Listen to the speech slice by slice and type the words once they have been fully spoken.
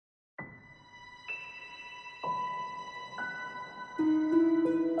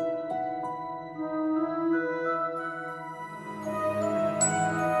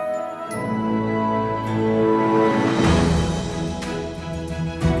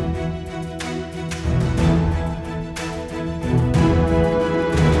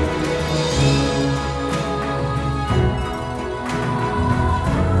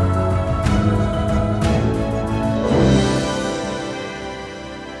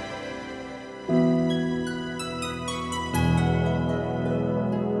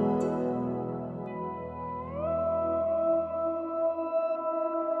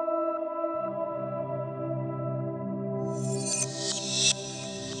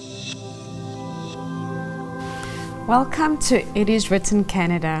Welcome to It Is Written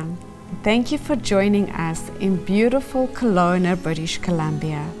Canada. Thank you for joining us in beautiful Kelowna, British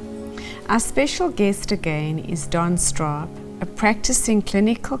Columbia. Our special guest again is Don Straub, a practicing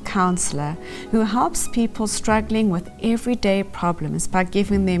clinical counselor who helps people struggling with everyday problems by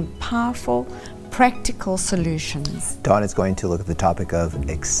giving them powerful, practical solutions. Don is going to look at the topic of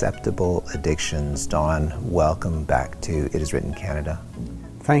acceptable addictions. Don, welcome back to It Is Written Canada.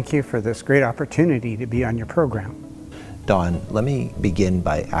 Thank you for this great opportunity to be on your program. Don, let me begin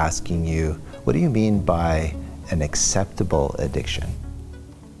by asking you, what do you mean by an acceptable addiction?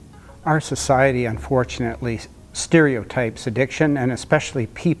 Our society, unfortunately, stereotypes addiction, and especially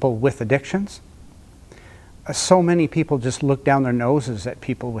people with addictions. So many people just look down their noses at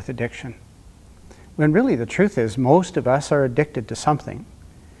people with addiction. When really the truth is, most of us are addicted to something.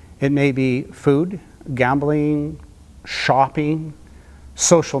 It may be food, gambling, shopping,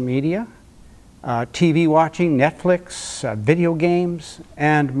 social media, TV watching, Netflix, video games,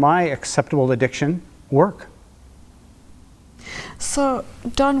 and my acceptable addiction, work. So,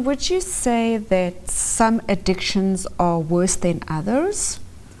 Don, would you say that some addictions are worse than others?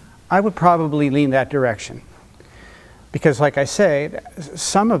 I would probably lean that direction. Because like I say,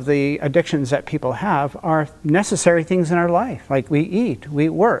 some of the addictions that people have are necessary things in our life. Like we eat, we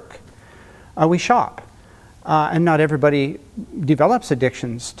work, we shop. And not everybody develops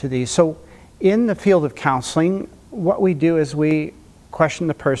addictions to these. So in the field of counseling, what we do is we question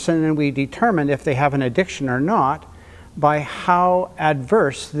the person and we determine if they have an addiction or not by how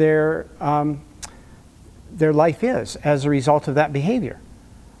adverse their life is as a result of that behavior.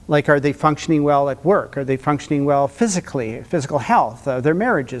 Like, are they functioning well at work? Are they functioning well physically, physical health? Their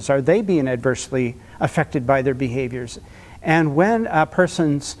marriages, are they being adversely affected by their behaviors? And when a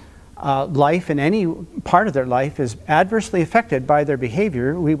person's life in any part of their life is adversely affected by their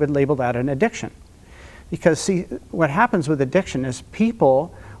behavior, we would label that an addiction. Because see, what happens with addiction is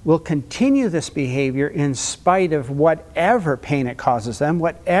people will continue this behavior in spite of whatever pain it causes them,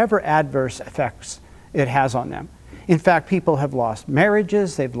 whatever adverse effects it has on them. In fact, people have lost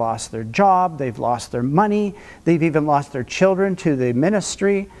marriages, they've lost their job, they've lost their money, they've even lost their children to the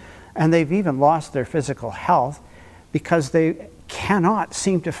ministry, and they've even lost their physical health because they cannot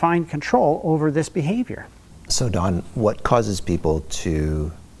seem to find control over this behavior. So Don, what causes people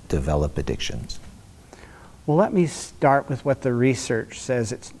to develop addictions? Well, let me start with what the research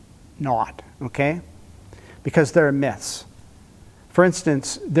says it's not, okay? Because there are myths. For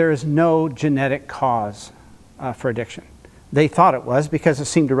instance, there is no genetic cause for addiction. They thought it was because it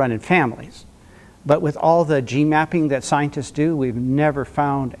seemed to run in families. But with all the gene mapping that scientists do, we've never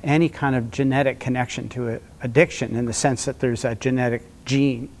found any kind of genetic connection to addiction in the sense that there's a genetic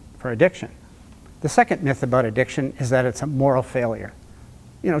gene for addiction. The second myth about addiction is that it's a moral failure.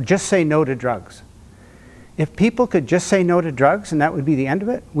 You know, just say no to drugs. If people could just say no to drugs and that would be the end of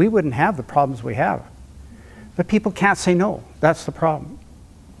it, we wouldn't have the problems we have. But people can't say no. That's the problem.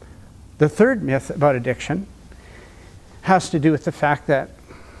 The third myth about addiction has to do with the fact that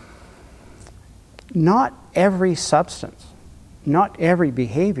not every substance, not every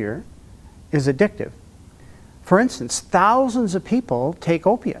behavior is addictive. For instance, thousands of people take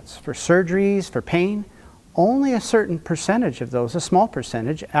opiates for surgeries, for pain. Only a certain percentage of those, a small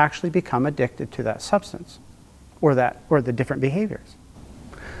percentage, actually become addicted to that substance or the different behaviors.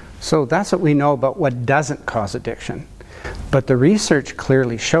 So that's what we know about what doesn't cause addiction. But the research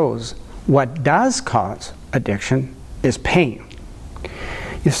clearly shows what does cause addiction is pain.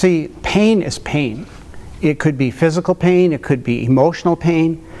 You see, pain is pain. It could be physical pain, it could be emotional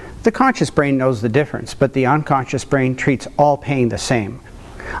pain. The conscious brain knows the difference, but the unconscious brain treats all pain the same.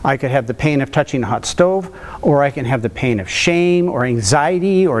 I could have the pain of touching a hot stove, or I can have the pain of shame, or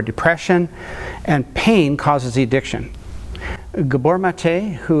anxiety, or depression, and pain causes the addiction. Gabor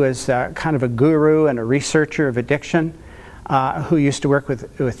Mate, who is kind of a guru and a researcher of addiction, who used to work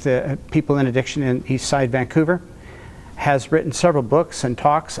with people in addiction in Eastside Vancouver, has written several books and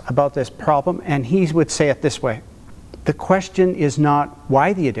talks about this problem, and he would say it this way: the question is not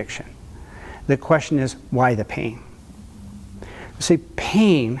why the addiction. The question is why the pain. See,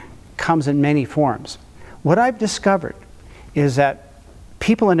 pain comes in many forms. What I've discovered is that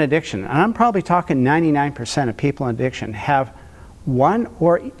people in addiction, and I'm probably talking 99% of people in addiction, have one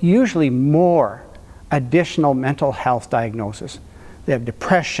or usually more additional mental health diagnoses. They have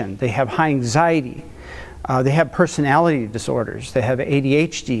depression, they have high anxiety, they have personality disorders, they have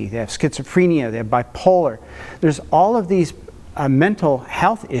ADHD, they have schizophrenia, they have bipolar. There's all of these mental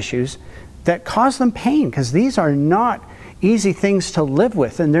health issues that cause them pain, because these are not easy things to live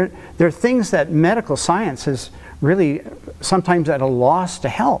with, and they're things that medical science is really sometimes at a loss to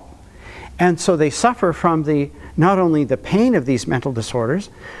help. And so they suffer from not only the pain of these mental disorders,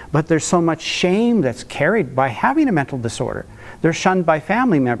 but there's so much shame that's carried by having a mental disorder. They're shunned by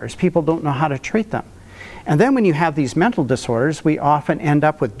family members. People don't know how to treat them. And then when you have these mental disorders, we often end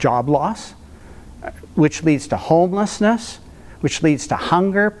up with job loss, which leads to homelessness, which leads to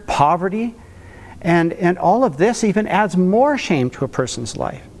hunger, poverty, and all of this even adds more shame to a person's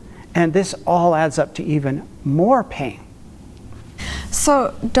life. And this all adds up to even more pain.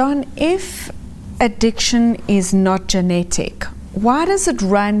 So, Don, if addiction is not genetic, why does it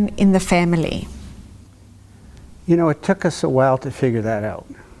run in the family? You know, it took us a while to figure that out,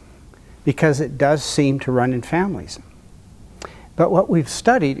 because it does seem to run in families. But what we've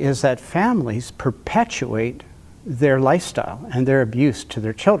studied is that families perpetuate their lifestyle and their abuse to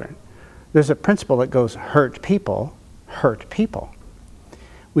their children. There's a principle that goes, hurt people hurt people.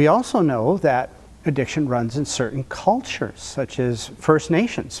 We also know that addiction runs in certain cultures, such as First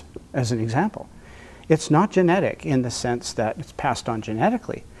Nations, as an example. It's not genetic in the sense that it's passed on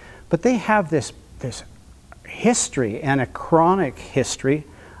genetically, but they have this history, and a chronic history,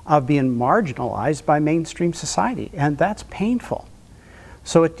 of being marginalized by mainstream society, and that's painful.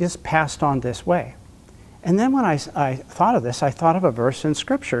 So it is passed on this way. And then when I thought of this, I thought of a verse in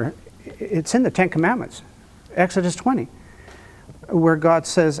Scripture. It's in the Ten Commandments, Exodus 20, where God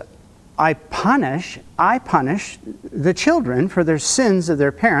says, I punish the children for their sins of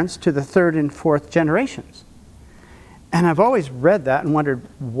their parents to the third and fourth generations. And I've always read that and wondered,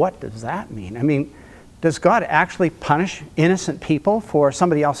 what does that mean? I mean, does God actually punish innocent people for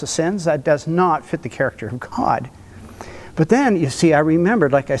somebody else's sins? That does not fit the character of God. But then, you see, I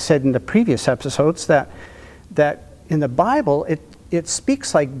remembered, like I said in the previous episodes, that in the Bible, it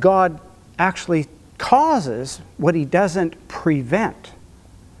speaks like God actually causes what he doesn't prevent.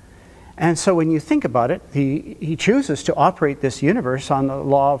 And so when you think about it, he chooses to operate this universe on the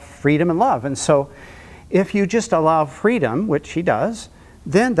law of freedom and love. And so if you just allow freedom, which he does,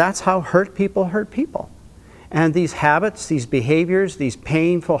 then that's how hurt people hurt people. And these habits, these behaviors, these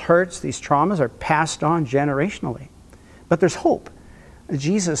painful hurts, these traumas are passed on generationally. But there's hope.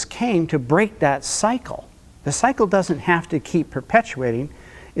 Jesus came to break that cycle. The cycle doesn't have to keep perpetuating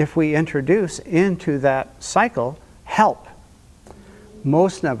if we introduce into that cycle help.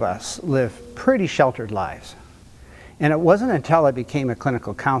 Most of us live pretty sheltered lives. And it wasn't until I became a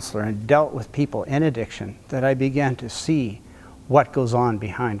clinical counselor and dealt with people in addiction that I began to see what goes on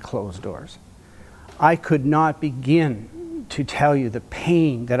behind closed doors. I could not begin to tell you the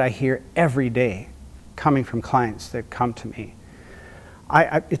pain that I hear every day coming from clients that come to me.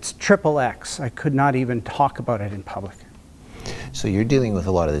 It's XXX. I could not even talk about it in public. So you're dealing with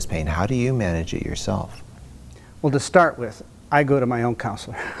a lot of this pain. How do you manage it yourself? Well, to start with, I go to my own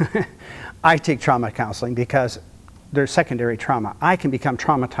counselor. I take trauma counseling because there's secondary trauma. I can become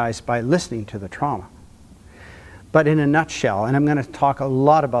traumatized by listening to the trauma. But in a nutshell, and I'm going to talk a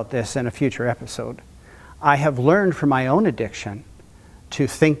lot about this in a future episode, I have learned from my own addiction to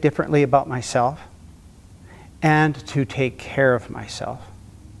think differently about myself and to take care of myself.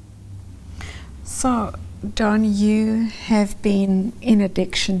 So, Don, you have been in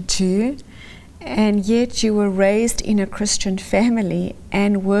addiction too, and yet you were raised in a Christian family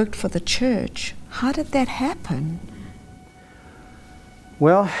and worked for the church. How did that happen?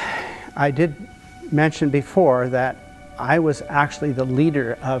 Well, I did mention before that I was actually the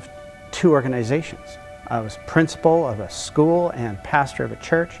leader of 2 organizations. I was principal of a school and pastor of a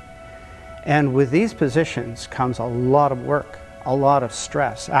church. And with these positions comes a lot of work, a lot of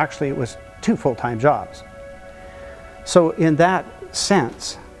stress. Actually, it was 2 full-time jobs. So in that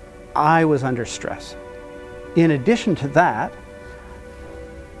sense, I was under stress. In addition to that,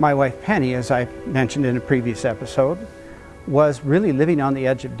 my wife Penny, as I mentioned in a previous episode, was really living on the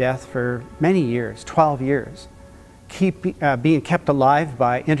edge of death for many years, 12 years, being kept alive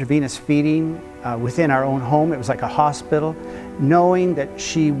by intravenous feeding within our own home. It was like a hospital, knowing that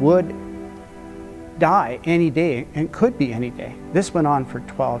she would die any day, and could be any day. This went on for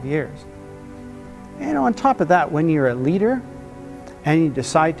 12 years. on top of that, when you're a leader and you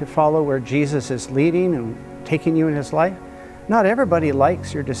decide to follow where Jesus is leading and taking you in his life, not everybody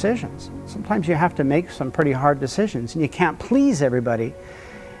likes your decisions. Sometimes you have to make some pretty hard decisions, and you can't please everybody.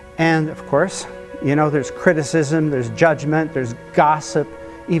 And of course, there's criticism, there's judgment, there's gossip,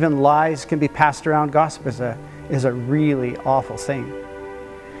 even lies can be passed around. Gossip is a really awful thing.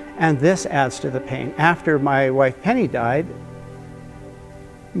 And this adds to the pain. After my wife Penny died,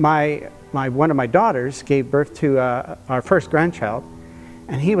 one of my daughters gave birth to our first grandchild,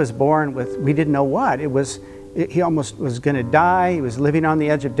 and he was born with, we didn't know what. He almost was going to die. He was living on the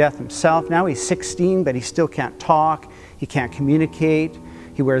edge of death himself. Now he's 16, but he still can't talk. He can't communicate.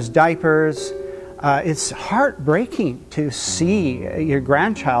 He wears diapers. It's heartbreaking to see your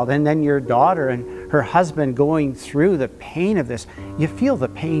grandchild and then your daughter and her husband going through the pain of this. You feel the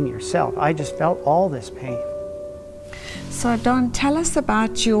pain yourself. I just felt all this pain. So Don, tell us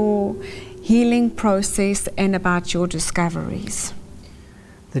about your healing process and about your discoveries.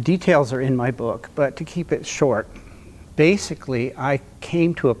 The details are in my book, but to keep it short, basically I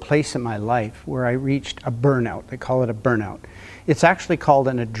came to a place in my life where I reached a burnout. They call it a burnout. It's actually called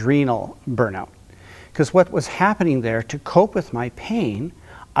an adrenal burnout, because what was happening there, to cope with my pain,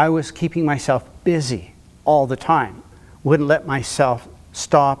 I was keeping myself busy all the time. Wouldn't let myself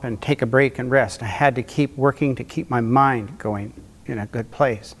stop and take a break and rest. I had to keep working to keep my mind going in a good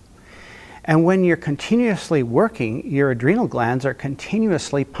place. And when you're continuously working, your adrenal glands are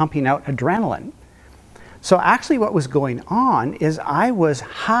continuously pumping out adrenaline. So actually what was going on is I was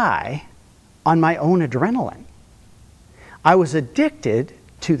high on my own adrenaline. I was addicted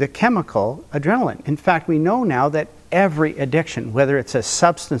to the chemical adrenaline. In fact, we know now that every addiction, whether it's a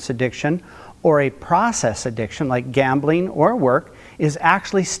substance addiction or a process addiction like gambling or work, is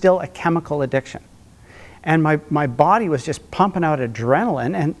actually still a chemical addiction. And my body was just pumping out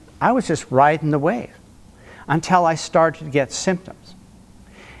adrenaline, and I was just riding the wave until I started to get symptoms.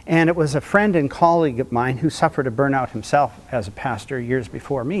 And it was a friend and colleague of mine who suffered a burnout himself as a pastor years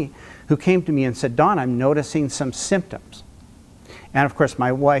before me, who came to me and said, Don, I'm noticing some symptoms. And of course,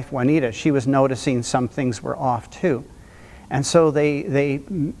 my wife, Juanita, she was noticing some things were off too. And so they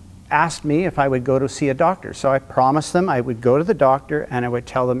asked me if I would go to see a doctor. So I promised them I would go to the doctor and I would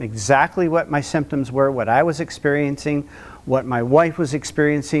tell them exactly what my symptoms were, what I was experiencing, what my wife was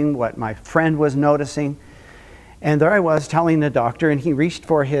experiencing, what my friend was noticing. And there I was telling the doctor, and he reached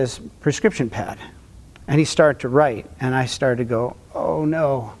for his prescription pad and he started to write. And I started to go, oh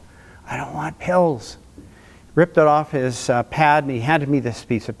no, I don't want pills. Ripped it off his pad and he handed me this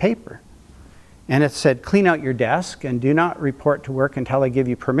piece of paper. And it said, clean out your desk and do not report to work until I give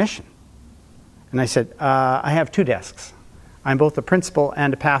you permission. And I said, I have 2 desks. I'm both a principal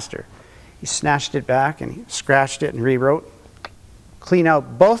and a pastor. He snatched it back and he scratched it and rewrote, clean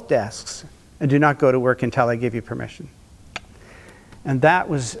out both desks and do not go to work until I give you permission. And that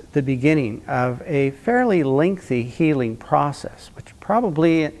was the beginning of a fairly lengthy healing process, which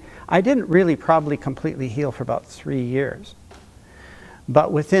I didn't really probably completely heal for about 3 years.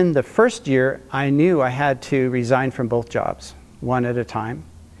 But within the first year, I knew I had to resign from both jobs, one at a time.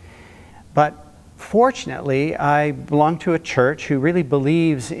 But fortunately, I belong to a church who really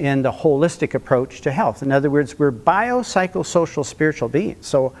believes in the holistic approach to health. In other words, we're biopsychosocial spiritual beings.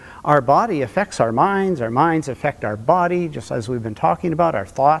 So our body affects our minds affect our body, just as we've been talking about. Our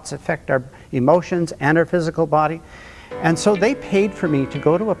thoughts affect our emotions and our physical body. And so they paid for me to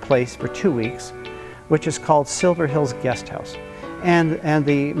go to a place for 2 weeks, which is called Silver Hills Guest House. And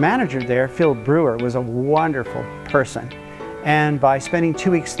the manager there, Phil Brewer, was a wonderful person. And by spending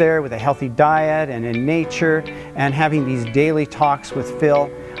 2 weeks there with a healthy diet and in nature and having these daily talks with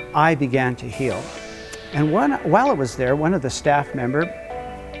Phil, I began to heal. And while I was there, one of the staff members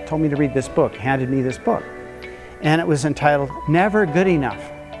told me to read this book, handed me this book. And it was entitled Never Good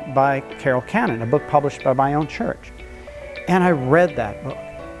Enough by Carol Cannon, a book published by my own church. And I read that book,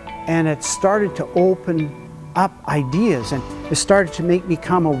 and it started to open up ideas, and it started to make me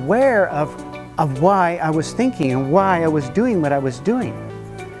become aware of why I was thinking and why I was doing what I was doing.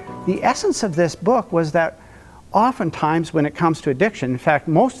 The essence of this book was that oftentimes when it comes to addiction, in fact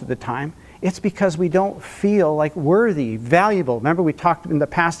most of the time, it's because we don't feel like worthy, valuable. Remember we talked in the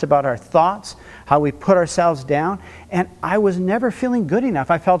past about our thoughts, how we put ourselves down, and I was never feeling good enough.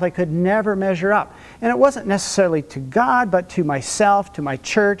 I felt I could never measure up. And it wasn't necessarily to God, but to myself, to my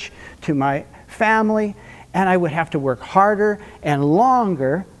church, to my family, and I would have to work harder and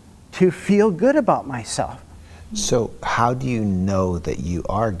longer to feel good about myself. So how do you know that you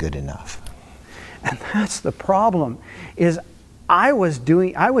are good enough? And that's the problem, is I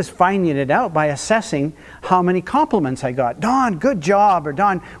was finding it out by assessing how many compliments I got. Don, good job, or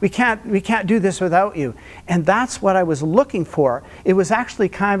Don, we can't do this without you. And that's what I was looking for. It was actually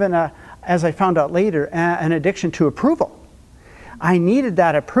kind of as I found out later, an addiction to approval. I needed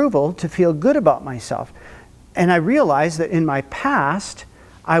that approval to feel good about myself. And I realized that in my past,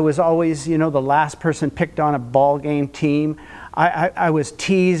 I was always, the last person picked on a ball game team. I was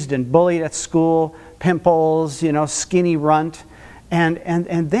teased and bullied at school, pimples, skinny runt.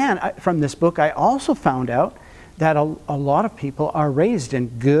 And then from this book, I also found out that a lot of people are raised in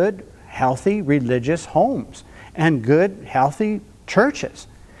good, healthy, religious homes and good, healthy churches.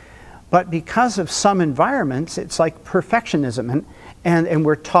 But because of some environments, it's like perfectionism. And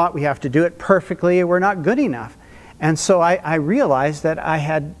we're taught we have to do it perfectly, or we're not good enough. And so I realized that I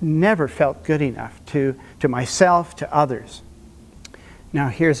had never felt good enough to myself, to others. Now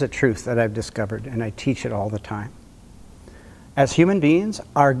here's a truth that I've discovered, and I teach it all the time. As human beings,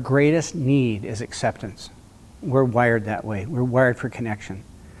 our greatest need is acceptance. We're wired that way. We're wired for connection,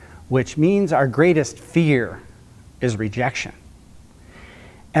 which means our greatest fear is rejection.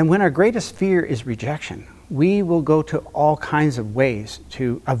 And when our greatest fear is rejection, we will go to all kinds of ways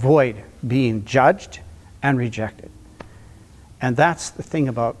to avoid being judged and rejected. And that's the thing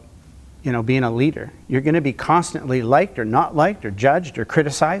about, being a leader. You're going to be constantly liked or not liked or judged or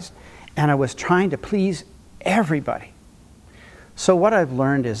criticized. And I was trying to please everybody. So what I've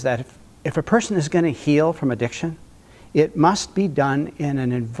learned is that if a person is going to heal from addiction, it must be done in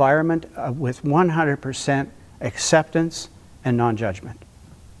an environment with 100% acceptance and non-judgment,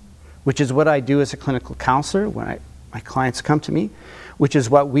 which is what I do as a clinical counselor when my clients come to me, which is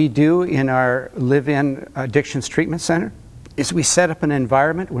what we do in our live-in addictions treatment center, is we set up an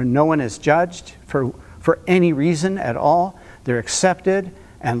environment where no one is judged for any reason at all. They're accepted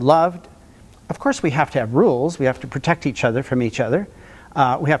and loved. Of course, we have to have rules. We have to protect each other from each other.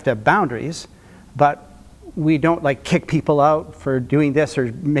 We have to have boundaries, but we don't kick people out for doing this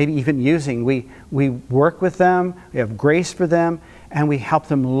or maybe even using. We work with them, we have grace for them, and we help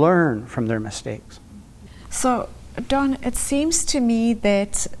them learn from their mistakes. So, Don, it seems to me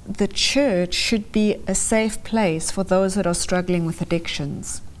that the church should be a safe place for those that are struggling with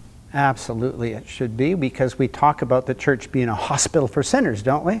addictions. Absolutely, it should be, because we talk about the church being a hospital for sinners,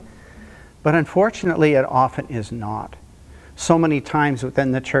 don't we? But unfortunately, it often is not. So many times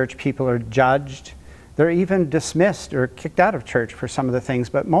within the church, people are judged. They're even dismissed or kicked out of church for some of the things,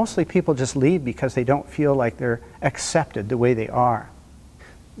 but mostly people just leave because they don't feel like they're accepted the way they are.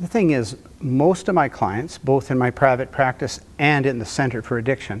 The thing is, most of my clients, both in my private practice and in the Center for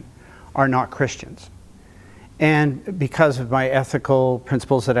Addiction, are not Christians. And because of my ethical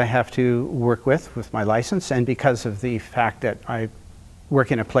principles that I have to work with my license, and because of the fact that I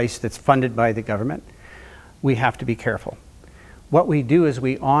work in a place that's funded by the government, we have to be careful. What we do is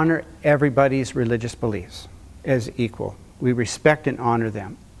we honor everybody's religious beliefs as equal. We respect and honor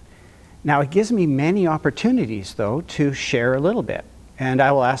them. Now, it gives me many opportunities, though, to share a little bit. And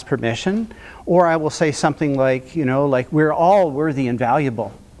I will ask permission, or I will say something like, we're all worthy and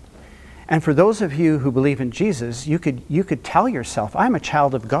valuable. And for those of you who believe in Jesus, you could tell yourself, I'm a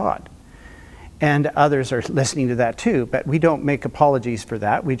child of God. And others are listening to that too, but we don't make apologies for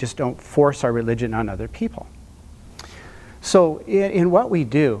that. We just don't force our religion on other people. So in what we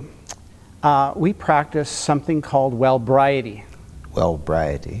do, we practice something called wellbriety.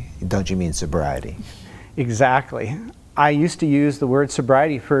 Wellbriety? Don't you mean sobriety? Exactly. I used to use the word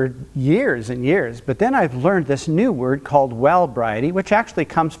sobriety for years and years, but then I've learned this new word called wellbriety, which actually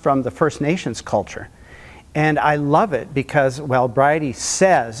comes from the First Nations culture. And I love it because wellbriety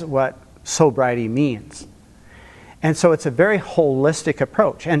says what sobriety means. And so it's a very holistic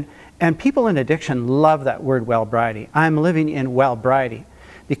approach. And people in addiction love that word wellbriety. I'm living in wellbriety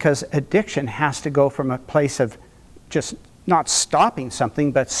because addiction has to go from a place of just not stopping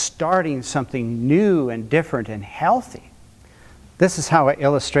something, but starting something new and different and healthy. This is how I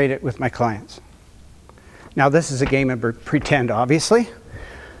illustrate it with my clients. Now, this is a game of pretend, obviously.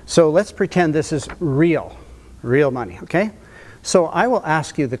 So let's pretend this is real money, okay? So I will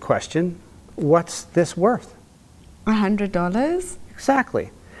ask you the question, what's this worth? $100? Exactly.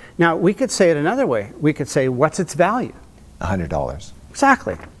 Now, we could say it another way. We could say, what's its value? $100.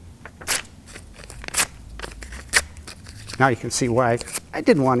 Exactly. Now you can see why I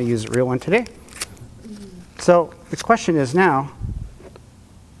didn't want to use a real one today. So the question is now,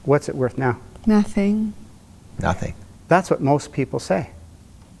 what's it worth now? Nothing. Nothing. That's what most people say.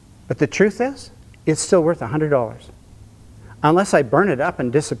 But the truth is, it's still worth $100. Unless I burn it up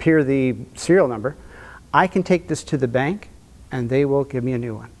and disappear the serial number, I can take this to the bank and they will give me a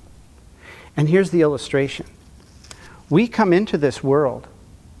new one. And here's the illustration. We come into this world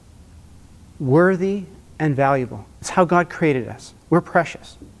worthy and valuable. It's how God created us. We're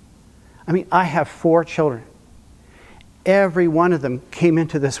precious. I mean, I have 4 children. Every one of them came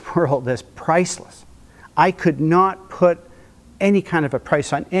into this world as priceless. I could not put any kind of a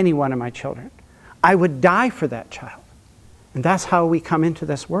price on any one of my children. I would die for that child. And that's how we come into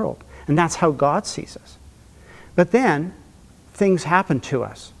this world. And that's how God sees us. But then, things happen to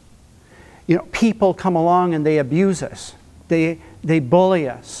us. You know, people come along and they abuse us. They bully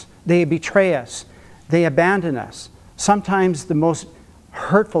us. They betray us. They abandon us. Sometimes the most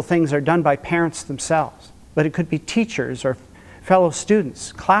hurtful things are done by parents themselves. But it could be teachers or fellow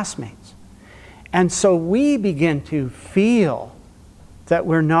students, classmates. And so we begin to feel that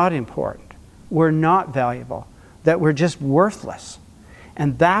we're not important, we're not valuable, that we're just worthless.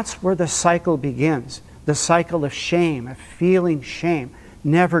 And that's where the cycle begins, the cycle of shame, of feeling shame,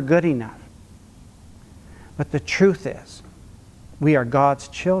 never good enough. But the truth is, we are God's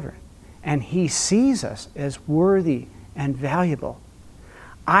children, and He sees us as worthy and valuable.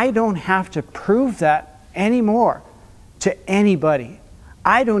 I don't have to prove that anymore to anybody.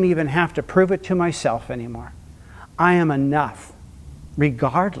 I don't even have to prove it to myself anymore. I am enough,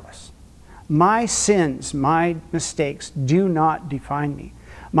 regardless. My sins, my mistakes do not define me.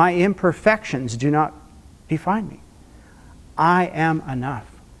 My imperfections do not define me. I am enough.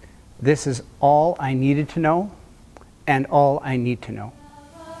 This is all I needed to know and all I need to know.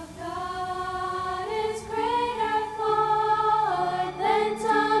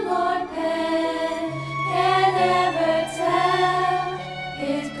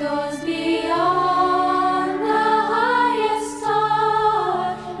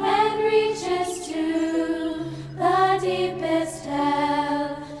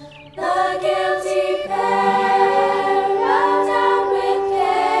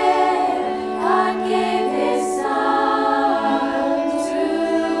 To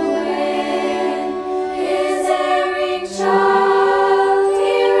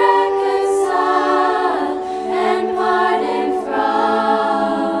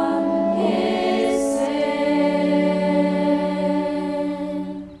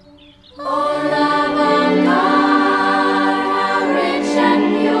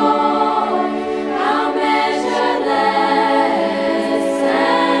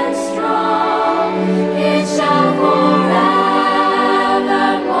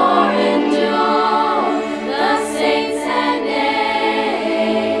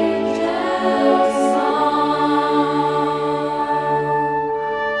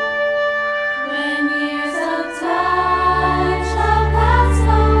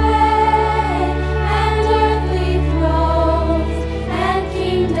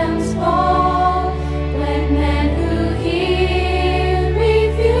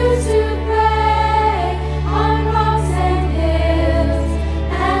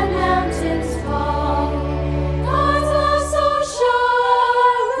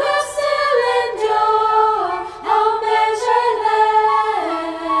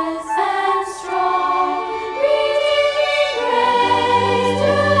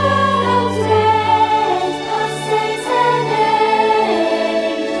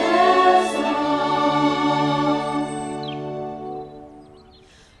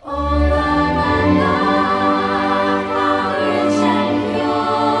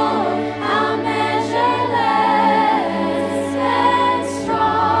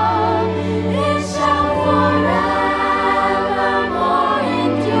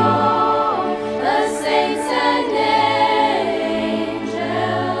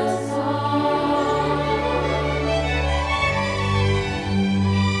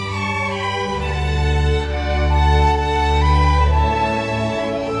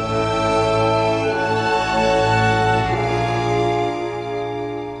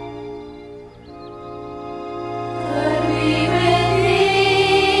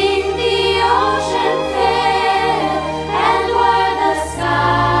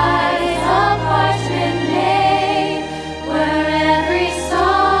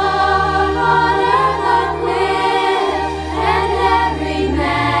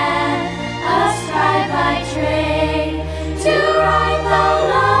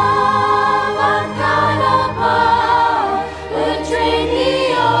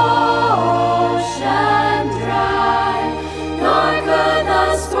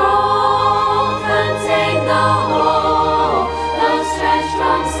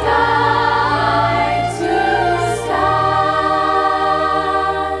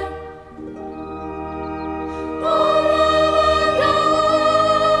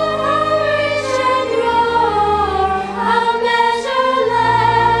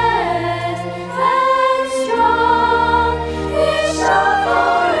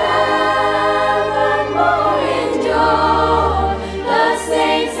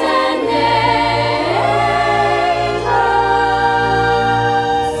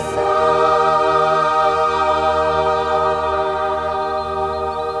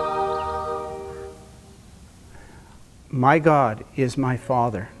My God is my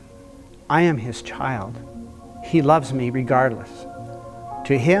Father. I am His child. He loves me regardless.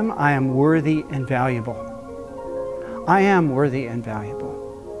 To Him I am worthy and valuable. I am worthy and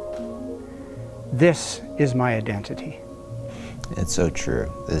valuable. This is my identity. It's so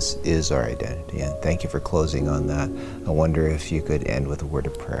true. This is our identity. And thank you for closing on that. I wonder if you could end with a word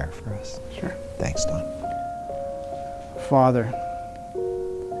of prayer for us. Sure. Thanks, Don. Father,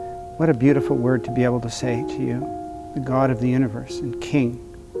 what a beautiful word to be able to say to you, the God of the universe and King,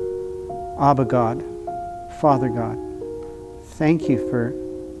 Abba God, Father God. Thank you for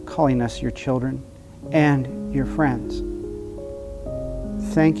calling us your children and your friends.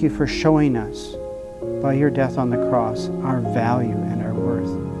 Thank you for showing us by your death on the cross our value and our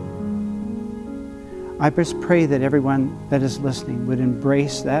worth. I just pray that everyone that is listening would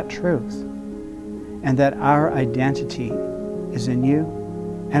embrace that truth and that our identity is in you,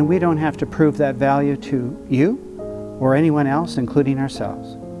 and we don't have to prove that value to you or anyone else, including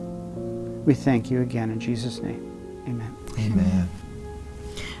ourselves. We thank you again in Jesus' name. Amen. Amen.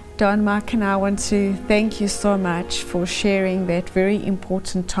 Don, Mark, and I want to thank you so much for sharing that very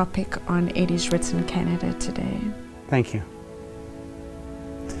important topic on It Is Written Canada today. Thank you.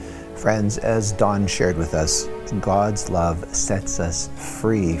 Friends, as Don shared with us, God's love sets us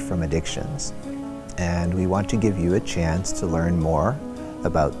free from addictions. And we want to give you a chance to learn more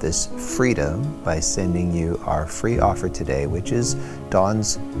about this freedom by sending you our free offer today, which is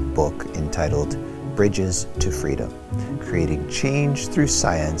Don's book entitled Bridges to Freedom, Creating Change Through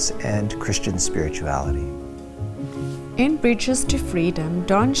Science and Christian Spirituality. In Bridges to Freedom,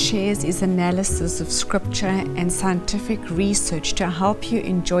 Don shares his analysis of scripture and scientific research to help you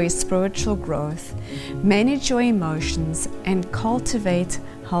enjoy spiritual growth, manage your emotions, and cultivate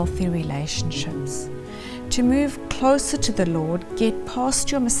healthy relationships. To move closer to the Lord, get past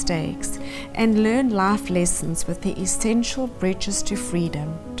your mistakes, and learn life lessons with the essential bridges to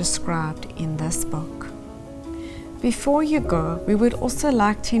freedom described in this book. Before you go, we would also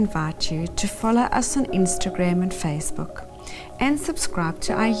like to invite you to follow us on Instagram and Facebook, and subscribe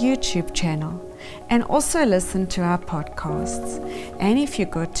to our YouTube channel, and also listen to our podcasts. And if you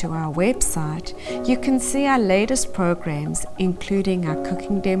go to our website, you can see our latest programs, including our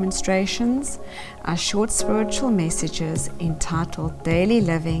cooking demonstrations, our short spiritual messages entitled Daily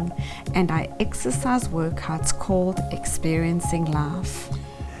Living, and our exercise workouts called Experiencing Life.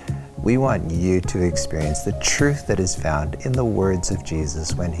 We want you to experience the truth that is found in the words of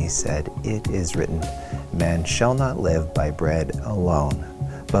Jesus when he said, "It is written, man shall not live by bread alone,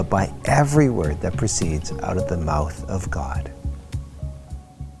 but by every word that proceeds out of the mouth of God."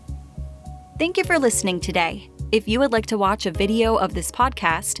 Thank you for listening today. If you would like to watch a video of this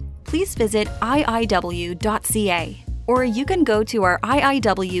podcast, please visit iiw.ca, or you can go to our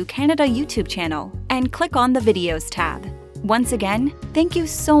IIW Canada YouTube channel and click on the Videos tab. Once again, thank you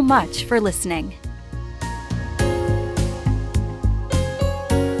so much for listening.